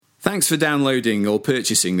Thanks for downloading or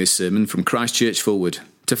purchasing this sermon from Christchurch Fulwood.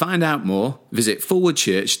 To find out more, visit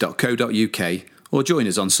fulwoodchurch.co.uk or join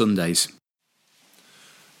us on Sundays.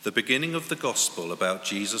 The beginning of the gospel about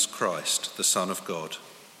Jesus Christ, the Son of God.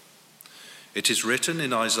 It is written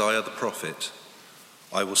in Isaiah the prophet,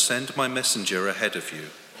 "I will send my messenger ahead of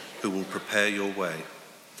you, who will prepare your way.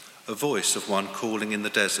 A voice of one calling in the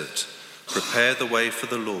desert, prepare the way for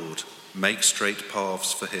the Lord, make straight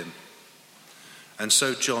paths for him." And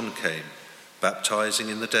so John came, baptizing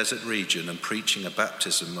in the desert region and preaching a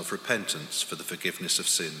baptism of repentance for the forgiveness of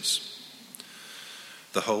sins.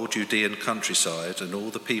 The whole Judean countryside and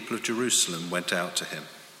all the people of Jerusalem went out to him.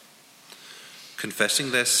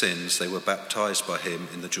 Confessing their sins, they were baptized by him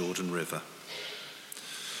in the Jordan River.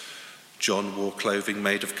 John wore clothing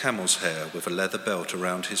made of camel's hair with a leather belt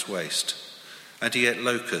around his waist, and he ate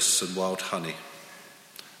locusts and wild honey.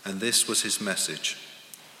 And this was his message: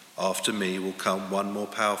 "After me will come one more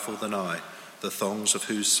powerful than I, the thongs of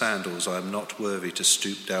whose sandals I am not worthy to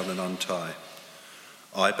stoop down and untie.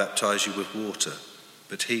 I baptize you with water,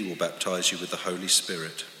 but he will baptize you with the Holy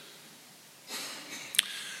Spirit."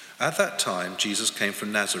 At that time, Jesus came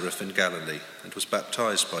from Nazareth in Galilee and was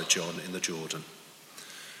baptized by John in the Jordan.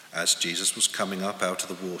 As Jesus was coming up out of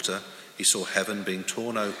the water, he saw heaven being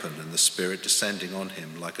torn open and the Spirit descending on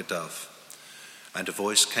him like a dove. And a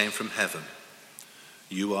voice came from heaven,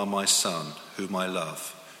 "You are my Son, whom I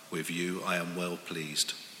love. With you I am well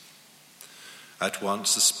pleased." At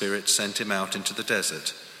once the Spirit sent him out into the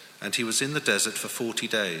desert, and he was in the desert for 40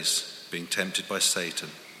 days, being tempted by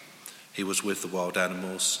Satan. He was with the wild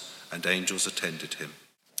animals, and angels attended him.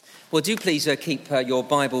 Well, do please keep your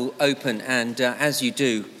Bible open, and as you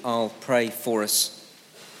do, I'll pray for us.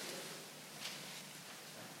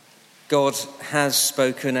 God has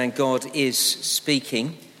spoken and God is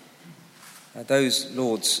speaking. Those,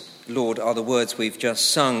 Lord, are the words we've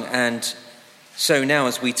just sung. And so now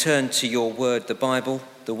as we turn to your word, the Bible,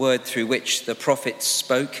 the word through which the prophets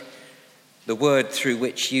spoke, the word through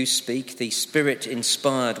which you speak, the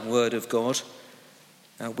Spirit-inspired word of God,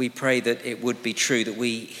 we pray that it would be true, that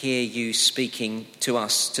we hear you speaking to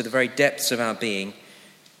us to the very depths of our being,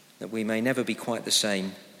 that we may never be quite the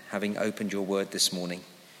same, having opened your word this morning.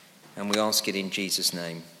 And we ask it in Jesus'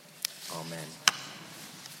 name. Amen.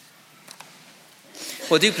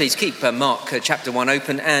 Well, do please keep Mark chapter 1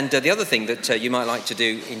 open. And the other thing that you might like to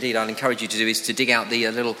do, indeed I'll encourage you to do, is to dig out the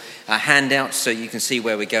little handout so you can see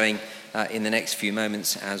where we're going in the next few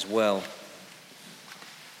moments as well.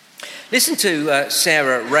 Listen to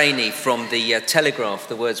Sarah Rainey from the Telegraph.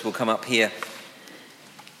 The words will come up here.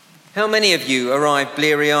 How many of you arrived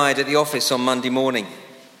bleary-eyed at the office on Monday morning?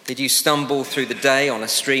 Did you stumble through the day on a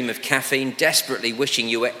stream of caffeine, desperately wishing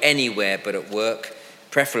you were anywhere but at work,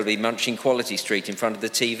 preferably munching Quality Street in front of the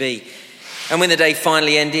TV? And when the day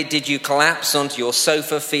finally ended, did you collapse onto your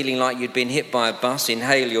sofa feeling like you'd been hit by a bus,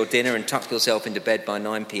 inhale your dinner and tuck yourself into bed by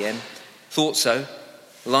 9 p.m? Thought so?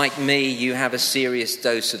 Like me, you have a serious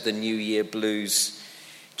dose of the New Year blues.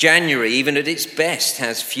 January, even at its best,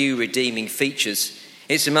 has few redeeming features.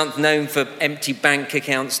 It's a month known for empty bank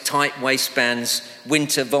accounts, tight waistbands,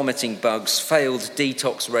 winter vomiting bugs, failed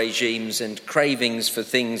detox regimes, and cravings for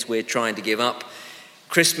things we're trying to give up.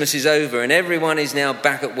 Christmas is over and everyone is now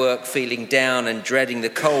back at work feeling down and dreading the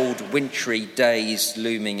cold, wintry days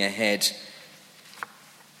looming ahead.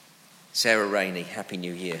 Sarah Rainey, Happy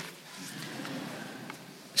New Year.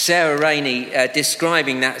 Sarah Rainey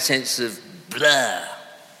describing that sense of blur,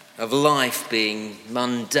 of life being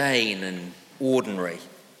mundane and ordinary.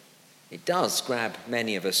 It does grab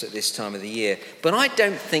many of us at this time of the year, but I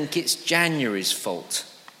don't think it's January's fault.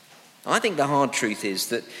 I think the hard truth is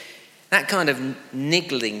that kind of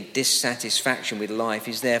niggling dissatisfaction with life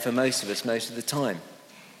is there for most of us most of the time.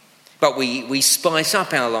 But we spice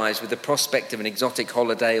up our lives with the prospect of an exotic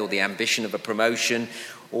holiday or the ambition of a promotion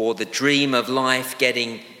or the dream of life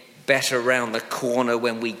getting better around the corner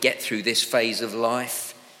when we get through this phase of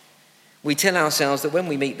life. We tell ourselves that when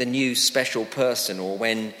we meet the new special person or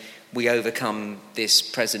when we overcome this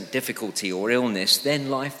present difficulty or illness, then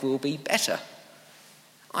life will be better.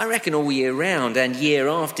 I reckon all year round and year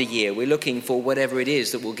after year, we're looking for whatever it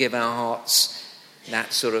is that will give our hearts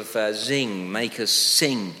that sort of zing, make us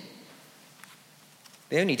sing.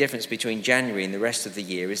 The only difference between January and the rest of the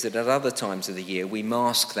year is that at other times of the year, we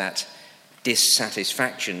mask that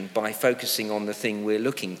dissatisfaction by focusing on the thing we're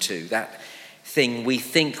looking to, that thing we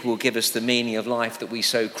think will give us the meaning of life that we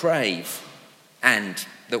so crave and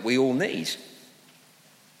that we all need.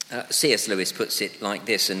 C.S. Lewis puts it like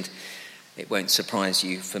this, and it won't surprise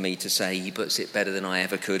you for me to say he puts it better than I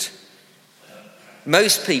ever could.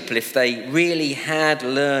 Most people, if they really had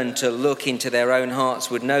learned to look into their own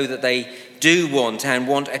hearts, would know that they do want and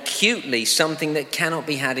want acutely something that cannot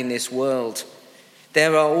be had in this world.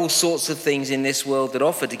 There are all sorts of things in this world that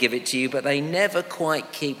offer to give it to you, but they never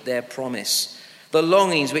quite keep their promise. The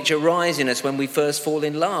longings which arise in us when we first fall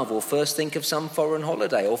in love, or first think of some foreign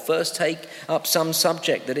holiday, or first take up some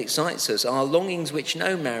subject that excites us, are longings which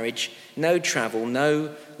no marriage, no travel,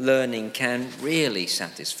 no learning can really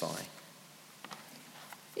satisfy.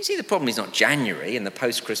 You see, the problem is not January and the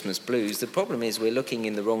post-Christmas blues. The problem is we're looking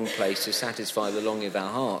in the wrong place to satisfy the longing of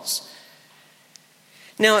our hearts.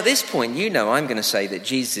 Now, at this point, you know I'm going to say that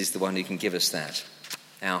Jesus is the one who can give us that,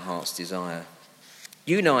 our heart's desire.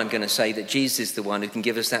 You know I'm going to say that Jesus is the one who can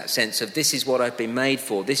give us that sense of this is what I've been made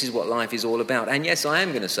for, this is what life is all about. And yes, I am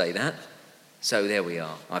going to say that. So there we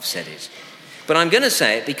are, I've said it. But I'm going to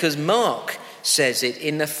say it because Mark says it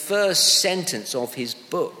in the first sentence of his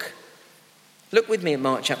book. Look with me at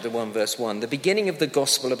Mark chapter 1, verse 1, the beginning of the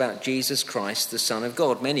gospel about Jesus Christ, the Son of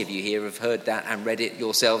God. Many of you here have heard that and read it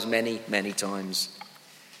yourselves many, many times.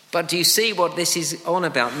 But do you see what this is on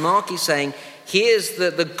about? Mark is saying, here's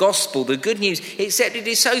the gospel, the good news, except it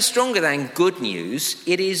is so stronger than good news.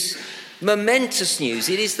 It is momentous news.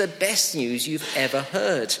 It is the best news you've ever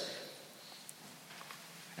heard.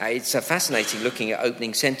 It's fascinating looking at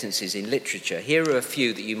opening sentences in literature. Here are a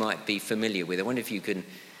few that you might be familiar with. I wonder if you can...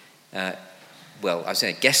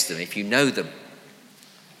 guess them if you know them.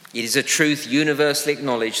 It is a truth universally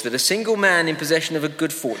acknowledged that a single man in possession of a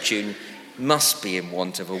good fortune must be in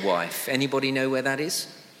want of a wife. Anybody know where that is?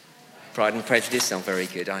 Pride and Prejudice? Oh, very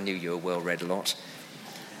good. I knew you were well-read a lot.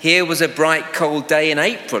 Here was a bright, cold day in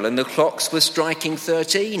April and the clocks were striking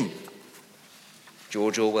 13.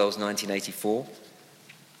 George Orwell's 1984.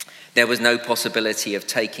 There was no possibility of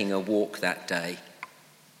taking a walk that day.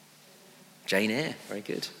 Jane Eyre. Very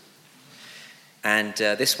good. And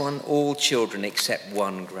this one, all children except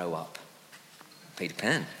one grow up. Peter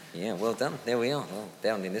Pan. Yeah, well done. There we are. Well,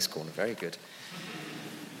 down in this corner. Very good.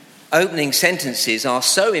 Opening sentences are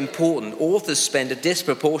so important, authors spend a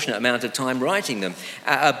disproportionate amount of time writing them.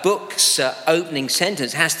 A book's opening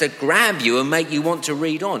sentence has to grab you and make you want to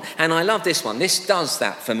read on. And I love this one. This does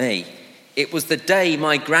that for me. It was the day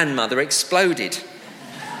my grandmother exploded.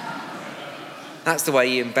 That's the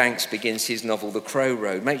way Ian Banks begins his novel, The Crow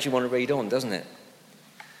Road. Makes you want to read on, doesn't it?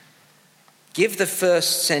 Give the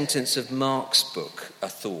first sentence of Mark's book a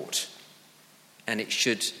thought, and it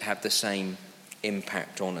should have the same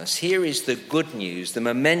impact on us. Here is the good news, the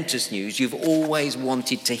momentous news you've always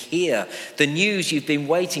wanted to hear, the news you've been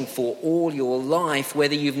waiting for all your life,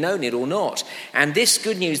 whether you've known it or not. And this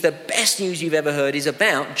good news, the best news you've ever heard, is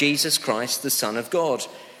about Jesus Christ, the Son of God.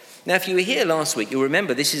 Now, if you were here last week, you'll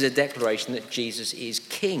remember this is a declaration that Jesus is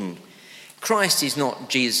King. Christ is not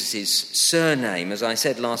Jesus' surname. As I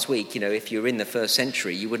said last week, if you're in the first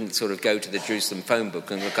century, you wouldn't sort of go to the Jerusalem phone book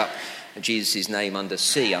and look up Jesus' name under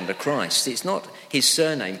C, under Christ. It's not his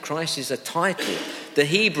surname. Christ is a title. The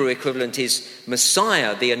Hebrew equivalent is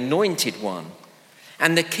Messiah, the anointed one.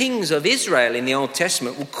 And the kings of Israel in the Old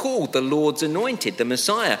Testament were called the Lord's anointed, the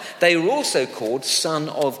Messiah. They were also called Son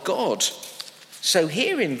of God. So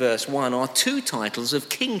here in verse 1 are two titles of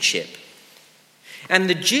kingship. And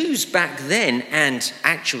the Jews back then, and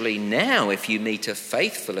actually now if you meet a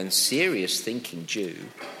faithful and serious thinking Jew,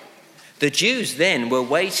 the Jews then were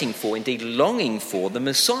waiting for, indeed longing for, the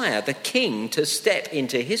Messiah, the King, to step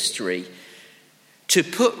into history, to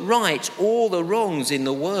put right all the wrongs in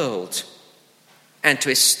the world, and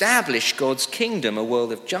to establish God's kingdom, a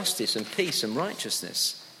world of justice and peace and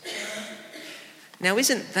righteousness. Now,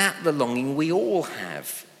 isn't that the longing we all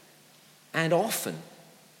have, and often?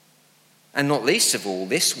 And not least of all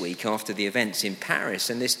this week after the events in Paris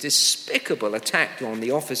and this despicable attack on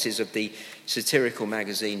the offices of the satirical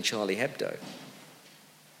magazine Charlie Hebdo.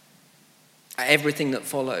 Everything that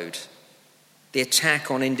followed, the attack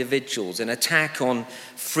on individuals, an attack on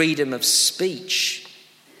freedom of speech.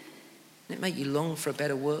 Doesn't it make you long for a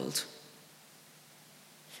better world?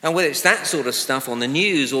 And whether it's that sort of stuff on the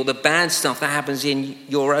news or the bad stuff that happens in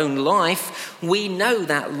your own life, we know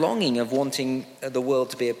that longing of wanting the world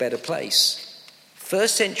to be a better place.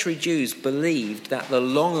 First century Jews believed that the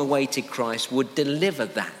long-awaited Christ would deliver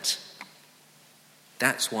that.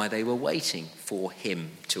 That's why they were waiting for him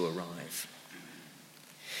to arrive.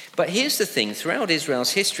 But here's the thing, throughout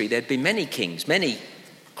Israel's history, there'd been many kings, many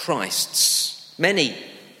Christs, many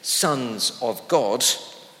sons of God,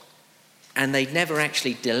 and they'd never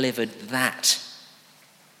actually delivered that.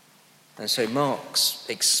 And so Mark's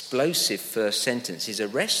explosive first sentence is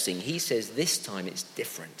arresting. He says this time it's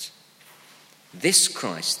different. This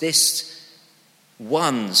Christ, this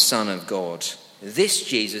one Son of God, This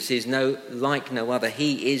Jesus is like no other.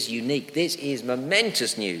 He is unique. This is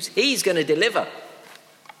momentous news. He's going to deliver.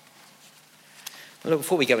 Well, look,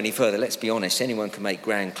 before we go any further, let's be honest. Anyone can make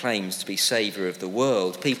grand claims to be saviour of the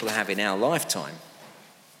world. People have in our lifetime.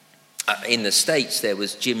 In the States, there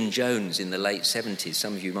was Jim Jones in the late 70s.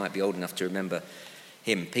 Some of you might be old enough to remember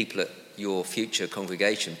him. People at your future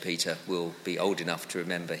congregation, Peter, will be old enough to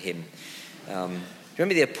remember him.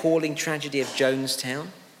 Remember the appalling tragedy of Jonestown?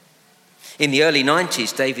 In the early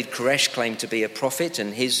 90s, David Koresh claimed to be a prophet,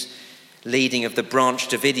 and his leading of the Branch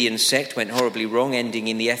Davidian sect went horribly wrong, ending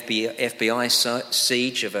in the FBI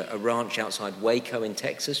siege of a ranch outside Waco in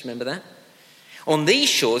Texas. Remember that? On these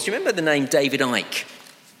shores, you remember the name David Icke?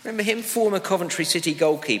 Remember him? Former Coventry City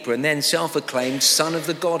goalkeeper and then self-acclaimed son of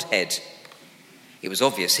the Godhead. It was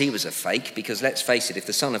obvious he was a fake because, let's face it, if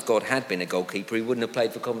the Son of God had been a goalkeeper, he wouldn't have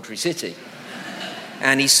played for Coventry City.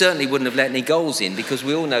 And he certainly wouldn't have let any goals in because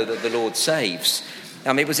we all know that the Lord saves.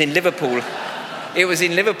 It was in Liverpool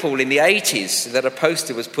in the 80s that a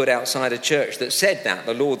poster was put outside a church that said that,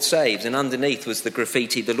 the Lord saves, and underneath was the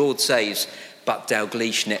graffiti, the Lord saves, but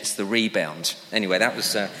Dalglish nets the rebound. Anyway,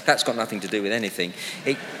 that's got nothing to do with anything.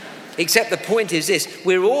 Except the point is this,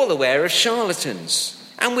 we're all aware of charlatans.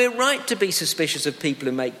 And we're right to be suspicious of people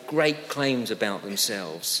who make great claims about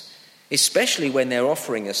themselves, especially when they're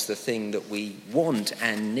offering us the thing that we want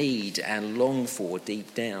and need and long for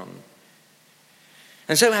deep down.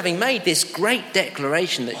 And so, having made this great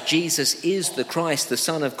declaration that Jesus is the Christ, the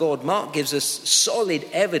Son of God, Mark gives us solid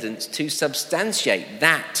evidence to substantiate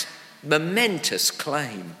that momentous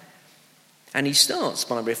claim. And he starts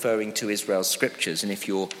by referring to Israel's scriptures. And if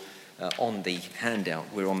you're on the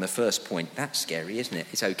handout, we're on the first point. That's scary, isn't it?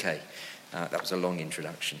 It's okay. That was a long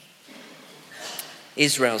introduction.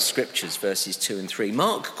 Israel's scriptures, verses 2 and 3.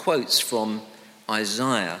 Mark quotes from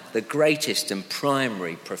Isaiah, the greatest and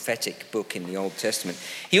primary prophetic book in the Old Testament.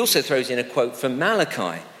 He also throws in a quote from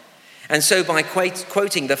Malachi. And so by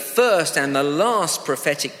quoting the first and the last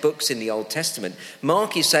prophetic books in the Old Testament,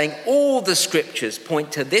 Mark is saying all the scriptures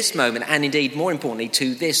point to this moment and indeed, more importantly,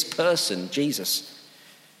 to this person, Jesus.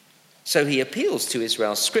 So he appeals to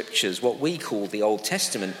Israel's scriptures, what we call the Old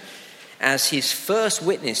Testament, as his first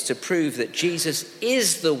witness to prove that Jesus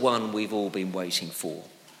is the one we've all been waiting for.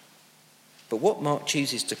 But what Mark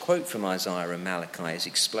chooses to quote from Isaiah and Malachi is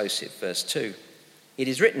explosive. Verse 2. It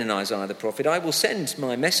is written in Isaiah the prophet, I will send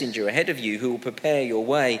my messenger ahead of you who will prepare your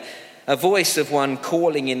way. A voice of one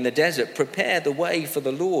calling in the desert, prepare the way for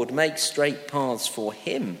the Lord, make straight paths for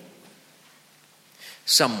him.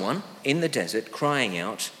 Someone in the desert crying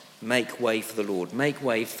out, make way for the Lord, make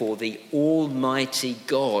way for the Almighty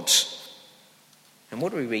God. And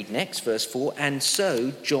what do we read next? Verse 4, and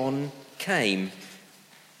so John came.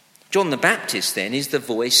 John the Baptist then is the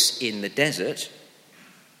voice in the desert.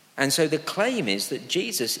 And so the claim is that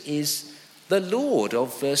Jesus is the Lord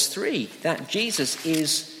of verse 3, that Jesus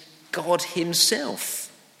is God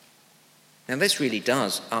himself. Now this really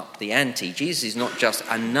does up the ante. Jesus is not just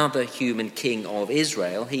another human king of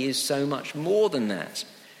Israel, he is so much more than that.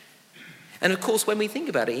 And of course, when we think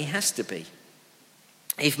about it, he has to be.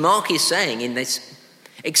 If Mark is saying in this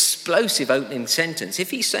explosive opening sentence,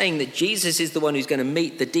 if he's saying that Jesus is the one who's going to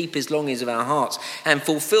meet the deepest longings of our hearts and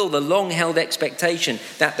fulfill the long-held expectation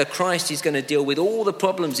that the Christ is going to deal with all the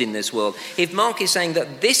problems in this world, if Mark is saying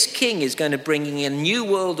that this king is going to bring in a new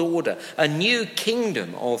world order, a new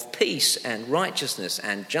kingdom of peace and righteousness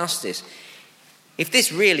and justice, if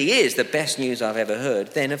this really is the best news I've ever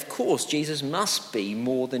heard, then of course Jesus must be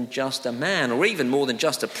more than just a man or even more than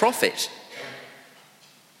just a prophet.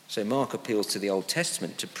 So Mark appeals to the Old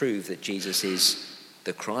Testament to prove that Jesus is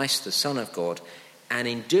the Christ, the Son of God, and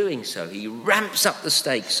in doing so he ramps up the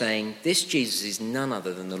stakes saying this Jesus is none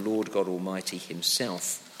other than the Lord God Almighty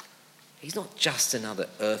himself. He's not just another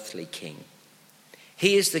earthly king.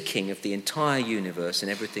 He is the king of the entire universe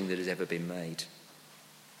and everything that has ever been made.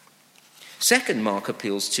 Second, Mark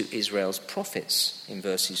appeals to Israel's prophets in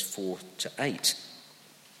verses 4 to 8.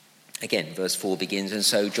 Again, verse 4 begins, and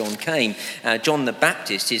so John came. John the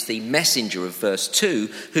Baptist is the messenger of verse 2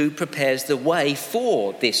 who prepares the way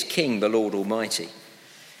for this king, the Lord Almighty.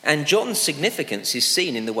 And John's significance is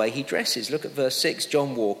seen in the way he dresses. Look at verse 6.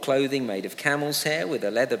 John wore clothing made of camel's hair with a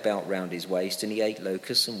leather belt round his waist, and he ate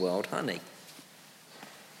locusts and wild honey.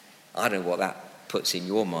 I don't know what that puts in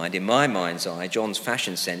your mind. In my mind's eye, John's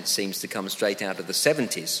fashion sense seems to come straight out of the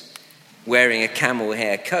 70s. Wearing a camel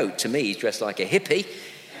hair coat, to me, he's dressed like a hippie.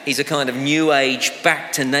 He's a kind of new age,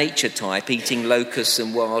 back to nature type, eating locusts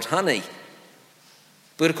and wild honey.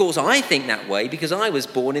 But of course, I think that way because I was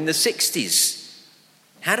born in the 60s.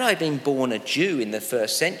 Had I been born a Jew in the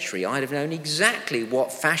first century, I'd have known exactly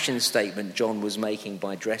what fashion statement John was making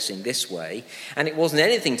by dressing this way, and it wasn't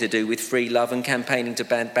anything to do with free love and campaigning to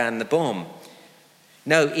ban the bomb.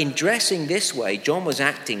 No, in dressing this way, John was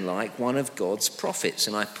acting like one of God's prophets,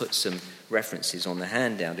 and I put some references on the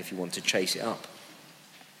handout if you want to chase it up.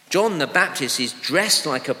 John the Baptist is dressed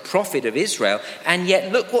like a prophet of Israel, and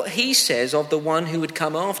yet look what he says of the one who would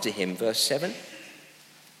come after him, verse 7.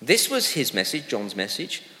 This was his message, John's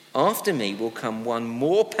message. After me will come one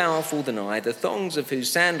more powerful than I, the thongs of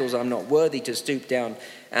whose sandals I'm not worthy to stoop down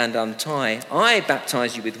and untie. I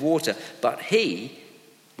baptize you with water, but he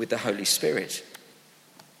with the Holy Spirit.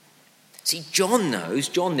 See, John,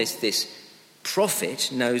 this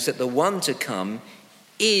prophet, knows that the one to come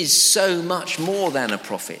is so much more than a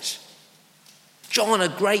prophet. John, a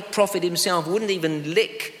great prophet himself, wouldn't even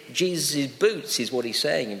lick Jesus' boots, is what he's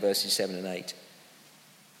saying in verses 7 and 8.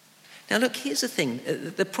 Now look, here's the thing.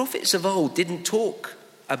 The prophets of old didn't talk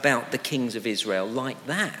about the kings of Israel like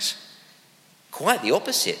that. Quite the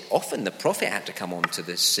opposite. Often the prophet had to come onto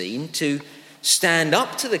the scene to stand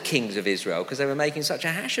up to the kings of Israel because they were making such a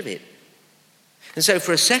hash of it. And so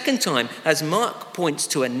for a second time, as Mark points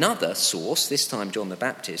to another source, this time John the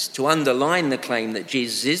Baptist, to underline the claim that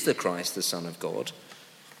Jesus is the Christ, the Son of God,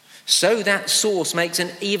 so that source makes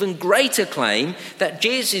an even greater claim that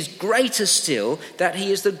Jesus is greater still, that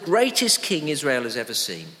he is the greatest king Israel has ever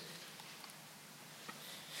seen.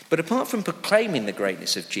 But apart from proclaiming the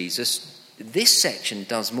greatness of Jesus, this section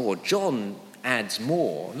does more. John adds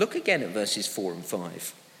more. Look again at verses 4 and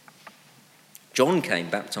 5. John came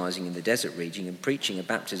baptizing in the desert region and preaching a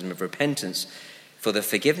baptism of repentance for the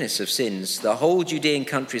forgiveness of sins. The whole Judean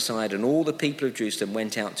countryside and all the people of Jerusalem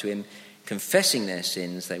went out to him, confessing their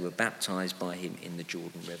sins. They were baptized by him in the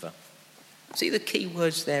Jordan River. See the key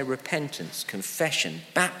words there: repentance, confession,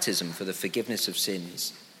 baptism for the forgiveness of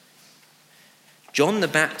sins. John the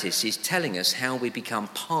Baptist is telling us how we become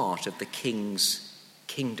part of the King's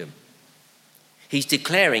kingdom. He's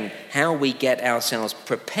declaring how we get ourselves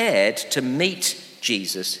prepared to meet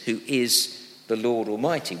Jesus, who is the Lord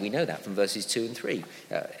Almighty. We know that from verses 2 and 3.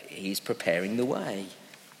 He's preparing the way.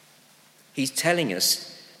 He's telling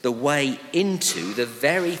us the way into the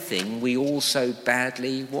very thing we all so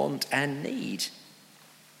badly want and need.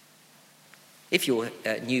 If you're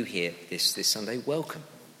new here this Sunday, welcome.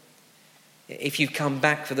 If you've come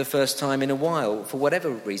back for the first time in a while, for whatever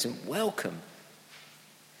reason, welcome.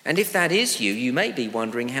 And if that is you, you may be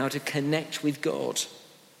wondering how to connect with God,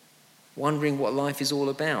 wondering what life is all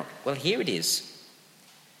about. Well, here it is.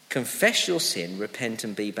 Confess your sin, repent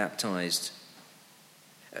and be baptized.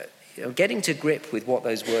 Getting to grip with what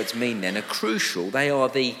those words mean then are crucial. They are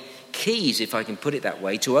the keys, if I can put it that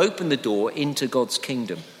way, to open the door into God's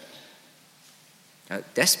kingdom.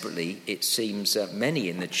 Desperately, it seems many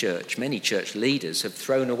in the church, many church leaders have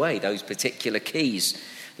thrown away those particular keys.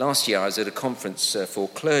 Last year I was at a conference for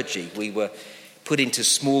clergy. We were put into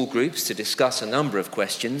small groups to discuss a number of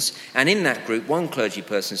questions, and in that group one clergy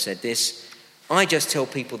person said this: I just tell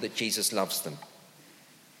people that Jesus loves them.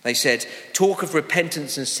 They said, talk of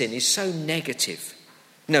repentance and sin is so negative.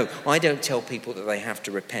 No, I don't tell people that they have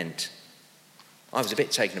to repent. I was a bit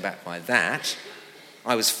taken aback by that.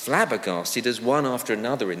 I was flabbergasted as one after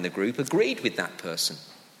another in the group agreed with that person.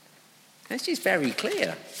 This is very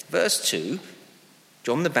clear. Verse 2,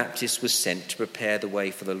 John the Baptist was sent to prepare the way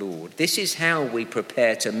for the Lord. This is how we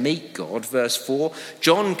prepare to meet God. Verse 4,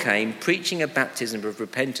 John came preaching a baptism of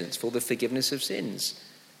repentance for the forgiveness of sins.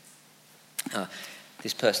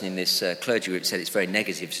 This person in this clergy group said it's very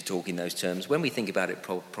negative to talk in those terms. When we think about it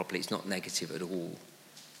properly, it's not negative at all.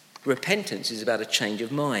 Repentance is about a change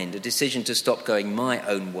of mind, a decision to stop going my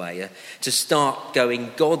own way, to start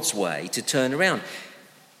going God's way, to turn around.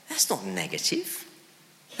 That's not negative.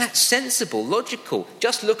 That's sensible, logical.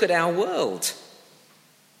 Just look at our world.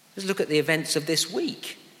 Just look at the events of this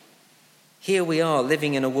week. Here we are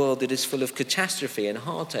living in a world that is full of catastrophe and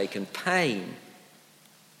heartache and pain.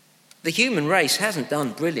 The human race hasn't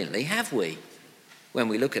done brilliantly, have we, when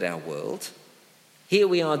we look at our world? Here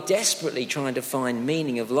we are desperately trying to find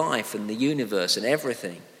meaning of life and the universe and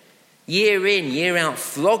everything. Year in, year out,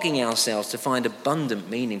 flogging ourselves to find abundant,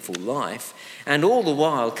 meaningful life, and all the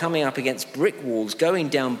while coming up against brick walls, going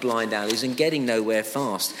down blind alleys and getting nowhere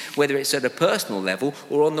fast. Whether it's at a personal level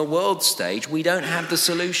or on the world stage, we don't have the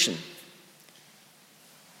solution.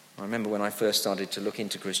 I remember when I first started to look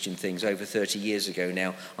into Christian things over 30 years ago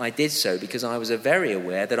now, I did so because I was very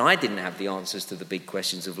aware that I didn't have the answers to the big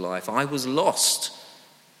questions of life. I was lost,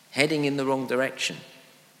 heading in the wrong direction.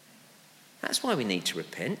 That's why we need to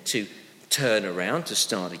repent, to turn around, to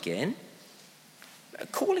start again.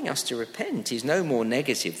 calling us to repent is no more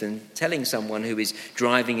negative than telling someone who is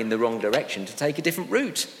driving in the wrong direction to take a different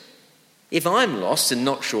route. If I'm lost and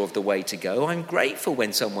not sure of the way to go, I'm grateful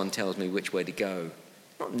when someone tells me which way to go.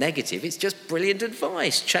 Not negative, it's just brilliant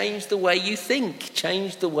advice. Change the way you think,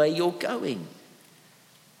 change the way you're going.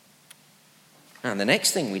 And the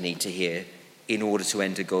next thing we need to hear in order to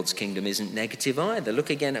enter God's kingdom isn't negative either. Look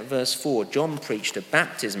again at verse 4. John preached a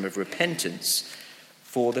baptism of repentance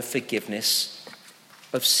for the forgiveness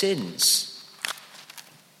of sins.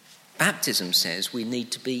 Baptism says we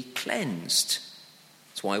need to be cleansed.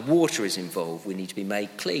 That's why water is involved. We need to be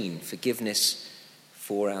made clean, forgiveness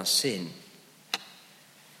for our sin.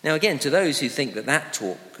 Now again, to those who think that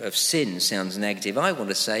talk of sin sounds negative, I want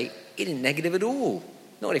to say it isn't negative at all.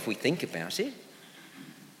 Not if we think about it.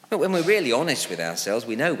 But when we're really honest with ourselves,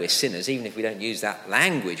 we know we're sinners. Even if we don't use that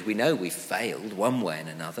language, we know we've failed one way and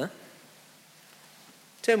another.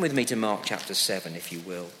 Turn with me to Mark chapter 7, if you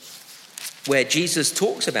will, where Jesus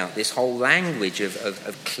talks about this whole language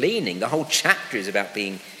of cleaning. The whole chapter is about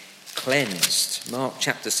being cleansed. Mark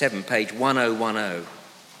chapter 7, page 1010.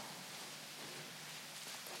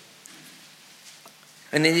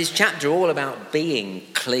 And in this chapter, all about being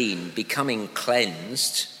clean, becoming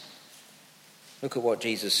cleansed. Look at what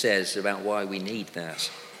Jesus says about why we need that.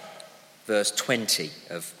 Verse 20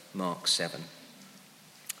 of Mark 7.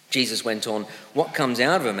 Jesus went on, "What comes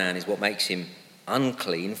out of a man is what makes him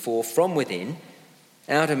unclean, for from within,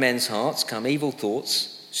 out of men's hearts come evil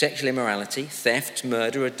thoughts, sexual immorality, theft,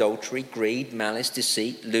 murder, adultery, greed, malice,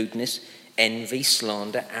 deceit, lewdness, envy,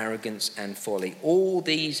 slander, arrogance, and folly. All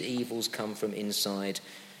these evils come from inside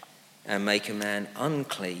and make a man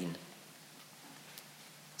unclean."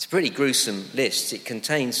 It's a pretty gruesome list. It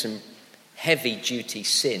contains some heavy-duty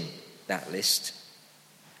sin, that list.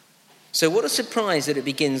 So what a surprise that it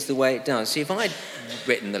begins the way it does. See, if I'd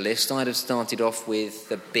written the list, I'd have started off with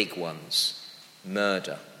the big ones.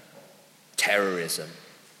 Murder, terrorism,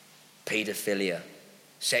 paedophilia,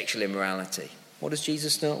 sexual immorality. What does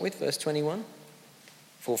Jesus start with? Verse 21.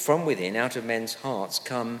 "For from within, out of men's hearts,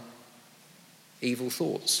 come evil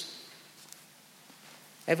thoughts."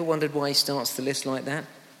 Ever wondered why he starts the list like that?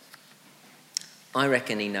 I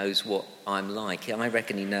reckon he knows what I'm like. I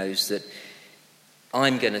reckon he knows that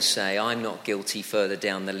I'm going to say I'm not guilty further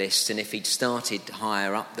down the list, and if he'd started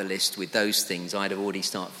higher up the list with those things, I'd have already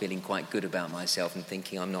started feeling quite good about myself and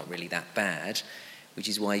thinking I'm not really that bad, which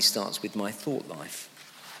is why he starts with my thought life.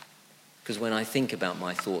 Because when I think about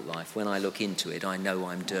my thought life, when I look into it, I know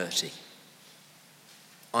I'm dirty.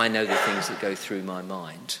 I know the things that go through my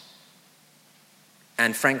mind.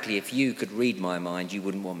 And frankly, if you could read my mind, you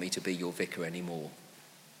wouldn't want me to be your vicar anymore.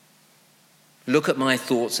 Look at my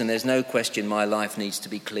thoughts, and there's no question my life needs to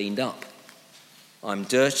be cleaned up. I'm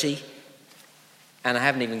dirty, and I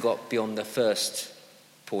haven't even got beyond the first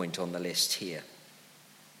point on the list here.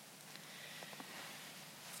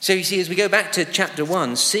 So you see, as we go back to chapter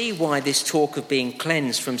 1, see why this talk of being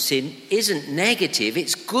cleansed from sin isn't negative.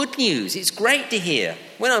 It's good news. It's great to hear.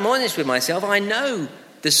 When I'm honest with myself, I know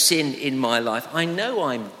the sin in my life. I know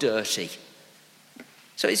I'm dirty.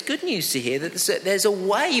 So it's good news to hear that there's a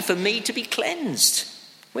way for me to be cleansed.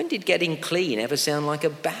 When did getting clean ever sound like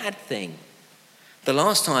a bad thing? The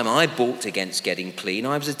last time I balked against getting clean,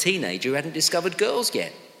 I was a teenager who hadn't discovered girls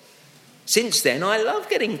yet. Since then, I love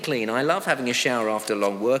getting clean. I love having a shower after a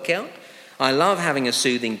long workout. I love having a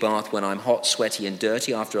soothing bath when I'm hot, sweaty and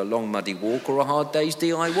dirty after a long muddy walk or a hard day's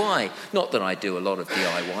DIY. Not that I do a lot of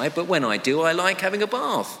DIY, but when I do, I like having a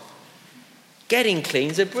bath. Getting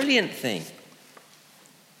clean's a brilliant thing.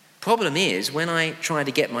 Problem is, when I try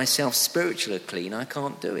to get myself spiritually clean, I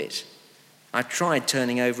can't do it. I've tried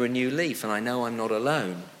turning over a new leaf, and I know I'm not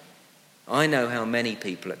alone. I know how many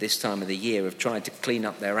people at this time of the year have tried to clean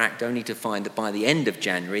up their act only to find that by the end of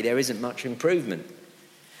January there isn't much improvement.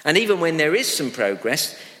 And even when there is some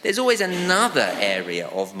progress, there's always another area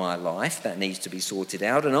of my life that needs to be sorted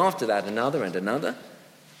out, and after that another and another.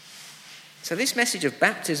 So this message of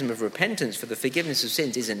baptism of repentance for the forgiveness of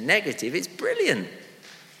sins isn't negative, it's brilliant.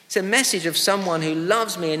 It's a message of someone who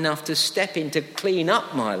loves me enough to step in to clean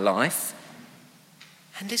up my life.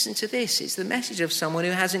 And listen to this, it's the message of someone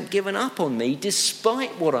who hasn't given up on me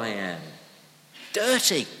despite what I am.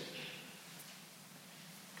 Dirty.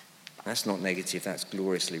 That's not negative, that's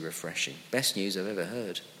gloriously refreshing. Best news I've ever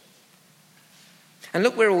heard. And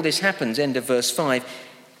look where all this happens, end of verse 5.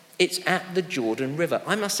 It's at the Jordan River.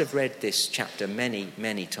 I must have read this chapter many,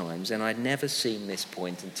 many times, and I'd never seen this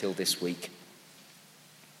point until this week.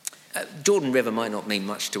 Jordan River might not mean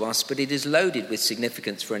much to us, but it is loaded with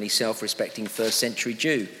significance for any self-respecting first century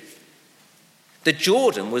Jew. The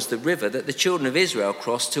Jordan was the river that the children of Israel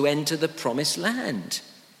crossed to enter the promised land.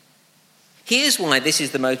 Here's why this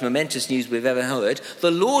is the most momentous news we've ever heard.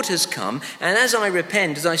 The Lord has come, and as I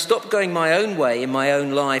repent, as I stop going my own way in my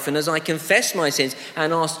own life, and as I confess my sins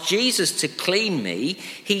and ask Jesus to clean me,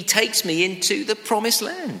 he takes me into the promised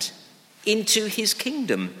land, into his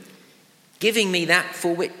kingdom, giving me that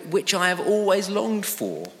for which I have always longed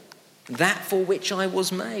for, that for which I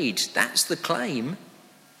was made. That's the claim.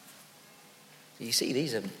 You see,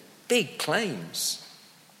 these are big claims.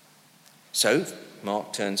 So,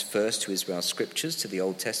 Mark turns first to Israel's scriptures, to the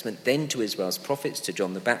Old Testament, then to Israel's prophets, to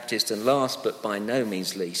John the Baptist, and last but by no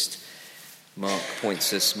means least, Mark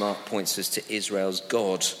points us to Israel's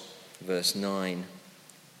God, verse 9.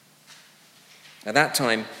 At that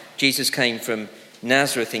time, Jesus came from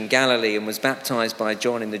Nazareth in Galilee and was baptized by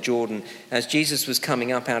John in the Jordan. As Jesus was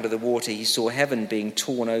coming up out of the water, he saw heaven being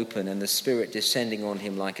torn open and the Spirit descending on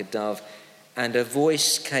him like a dove, and a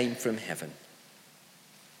voice came from heaven.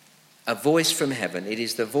 A voice from heaven. It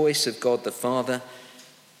is the voice of God the Father,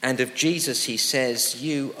 and of Jesus he says,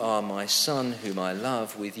 "You are my Son whom I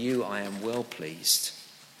love, with you I am well pleased."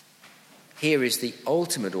 Here is the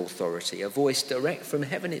ultimate authority, a voice direct from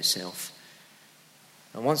heaven itself.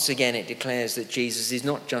 And once again it declares that Jesus is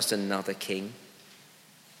not just another king,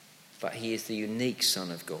 but he is the unique Son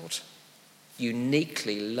of God,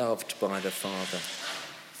 uniquely loved by the Father,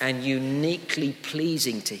 and uniquely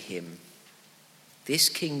pleasing to him. This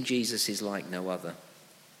King Jesus is like no other.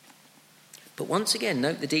 But once again,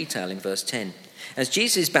 note the detail in verse 10. As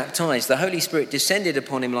Jesus is baptized, the Holy Spirit descended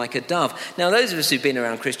upon him like a dove. Now, those of us who've been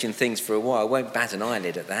around Christian things for a while won't bat an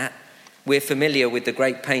eyelid at that. We're familiar with the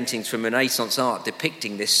great paintings from Renaissance art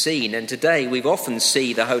depicting this scene, and today we've often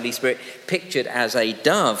seen the Holy Spirit pictured as a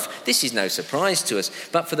dove. This is no surprise to us,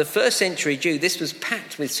 but for the first century Jew, this was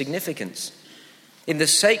packed with significance. In the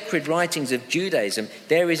sacred writings of Judaism,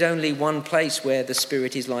 there is only one place where the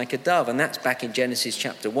Spirit is like a dove, and that's back in Genesis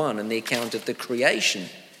chapter 1 and the account of the creation.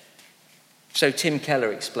 So Tim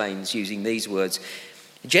Keller explains using these words.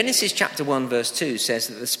 Genesis chapter 1 verse 2 says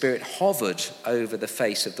that the Spirit hovered over the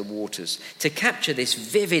face of the waters. To capture this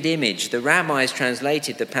vivid image, the rabbis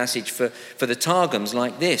translated the passage for the Targums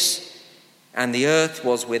like this: "And the earth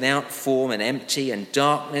was without form and empty, and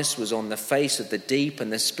darkness was on the face of the deep,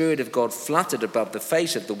 and the Spirit of God fluttered above the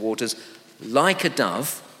face of the waters like a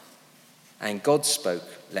dove, and God spoke,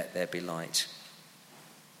 'Let there be light.'"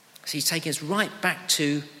 So he's taking us right back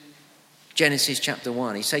to Genesis chapter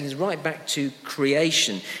 1. He's taking us right back to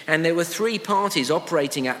creation. And there were three parties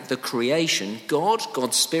operating at the creation: God,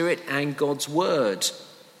 God's Spirit, and God's Word.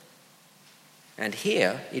 And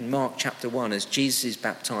here in Mark chapter 1, as Jesus is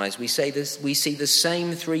baptized, we see the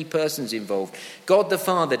same three persons involved. God the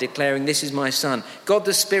Father declaring, "This is my Son." God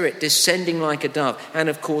the Spirit descending like a dove. And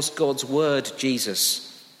of course, God's Word, Jesus.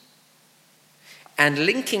 And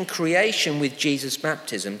linking creation with Jesus'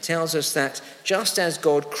 baptism tells us that just as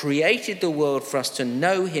God created the world for us to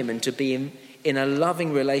know him and to be in a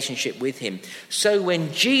loving relationship with him, so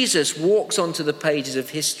when Jesus walks onto the pages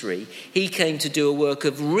of history, he came to do a work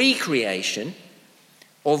of recreation,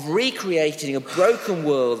 of recreating a broken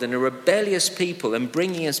world and a rebellious people and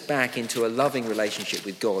bringing us back into a loving relationship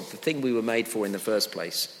with God, the thing we were made for in the first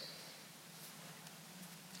place.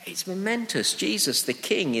 It's momentous. Jesus, the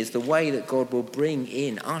King, is the way that God will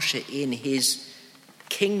usher in his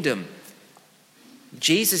kingdom.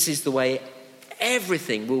 Jesus is the way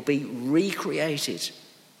everything will be recreated.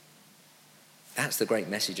 That's the great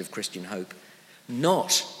message of Christian hope.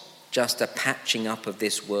 Not just a patching up of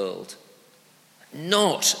this world.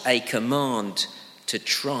 Not a command to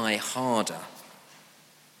try harder.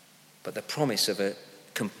 But the promise of a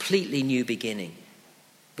completely new beginning,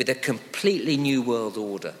 with a completely new world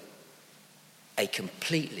order, a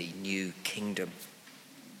completely new kingdom.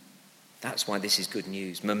 That's why this is good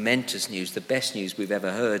news, momentous news, the best news we've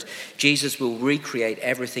ever heard. Jesus will recreate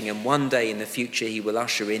everything, and one day in the future he will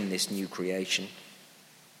usher in this new creation.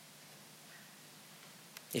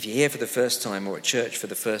 If you're here for the first time or at church for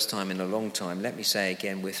the first time in a long time, let me say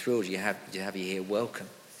again, we're thrilled to have you here. Welcome.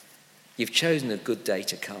 You've chosen a good day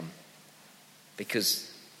to come because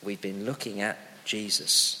we've been looking at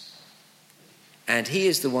Jesus. And he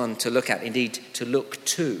is the one to look at, indeed to look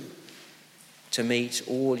to meet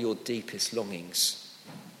all your deepest longings.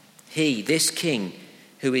 He, this King,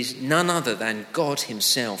 who is none other than God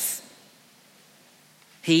himself.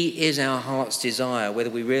 He is our heart's desire, whether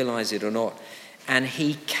we realize it or not. And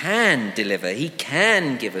he can deliver, he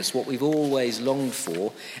can give us what we've always longed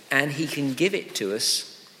for, and he can give it to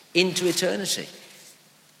us into eternity.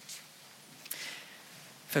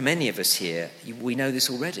 For many of us here, we know this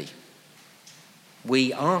already.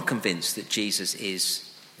 We are convinced that Jesus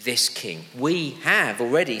is this King. We have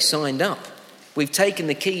already signed up. We've taken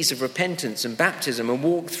the keys of repentance and baptism and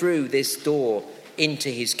walked through this door into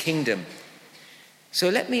his kingdom. So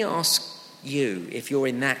let me ask you, if you're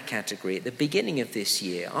in that category, at the beginning of this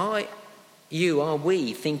year, are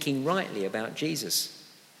we thinking rightly about Jesus?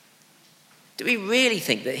 Do we really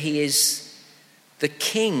think that he is the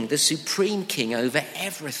King, the supreme King over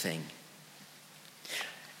everything?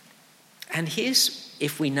 And here's,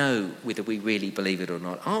 if we know whether we really believe it or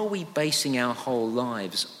not, are we basing our whole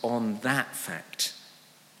lives on that fact?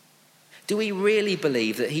 Do we really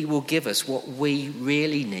believe that he will give us what we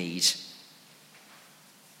really need?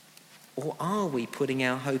 Or are we putting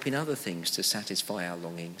our hope in other things to satisfy our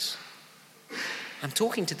longings? I'm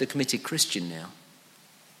talking to the committed Christian now.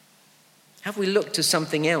 Have we looked to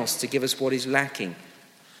something else to give us what is lacking?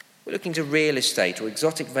 We're looking to real estate or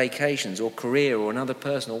exotic vacations or career or another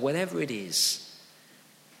person or whatever it is.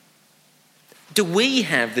 Do we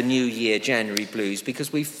have the New Year January blues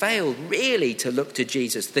because we failed really to look to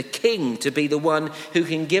Jesus, the King, to be the one who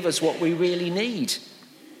can give us what we really need?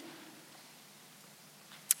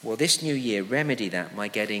 Well, this new year, remedy that by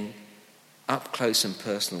getting up close and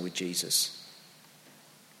personal with Jesus.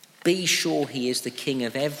 Be sure he is the King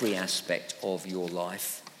of every aspect of your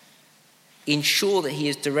life. Ensure that he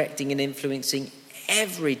is directing and influencing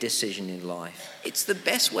every decision in life. It's the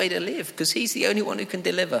best way to live because he's the only one who can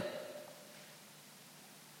deliver.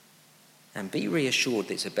 And be reassured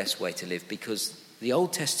that it's the best way to live because the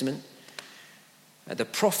Old Testament, the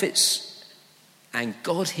prophets and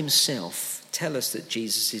God himself tell us that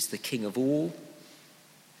Jesus is the King of all.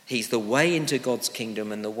 He's the way into God's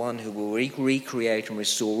kingdom and the one who will recreate and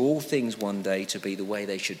restore all things one day to be the way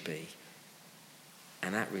they should be.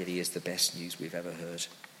 And that really is the best news we've ever heard.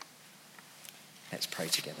 Let's pray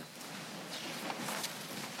together.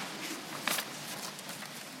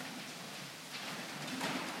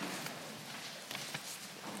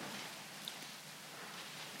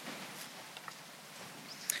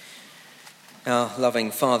 Our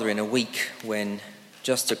loving Father, in a week when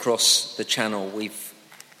just across the channel we've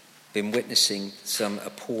been witnessing some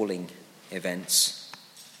appalling events,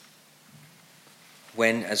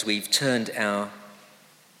 when as we've turned our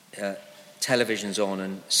televisions on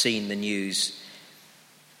and seen the news,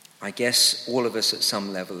 I guess all of us at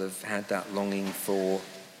some level have had that longing for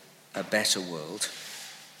a better world.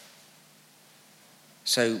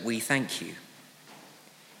 So we thank you.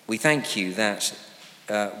 We thank you that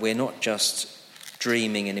we're not just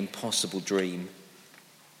dreaming an impossible dream,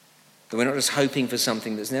 that we're not just hoping for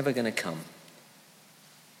something that's never going to come,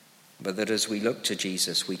 but that as we look to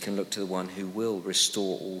Jesus, we can look to the one who will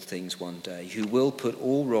restore all things one day, who will put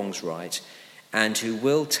all wrongs right, and who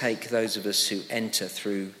will take those of us who enter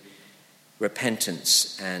through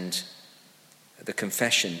repentance and the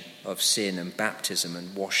confession of sin and baptism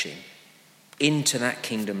and washing into that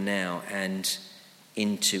kingdom now and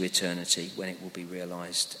into eternity when it will be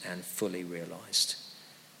realized and fully realized.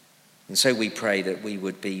 And so we pray that we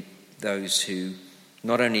would be those who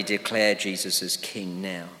not only declare Jesus as King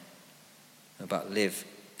now, but live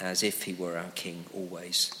as if he were our King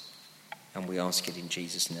always. And we ask it in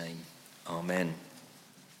Jesus' name. Amen.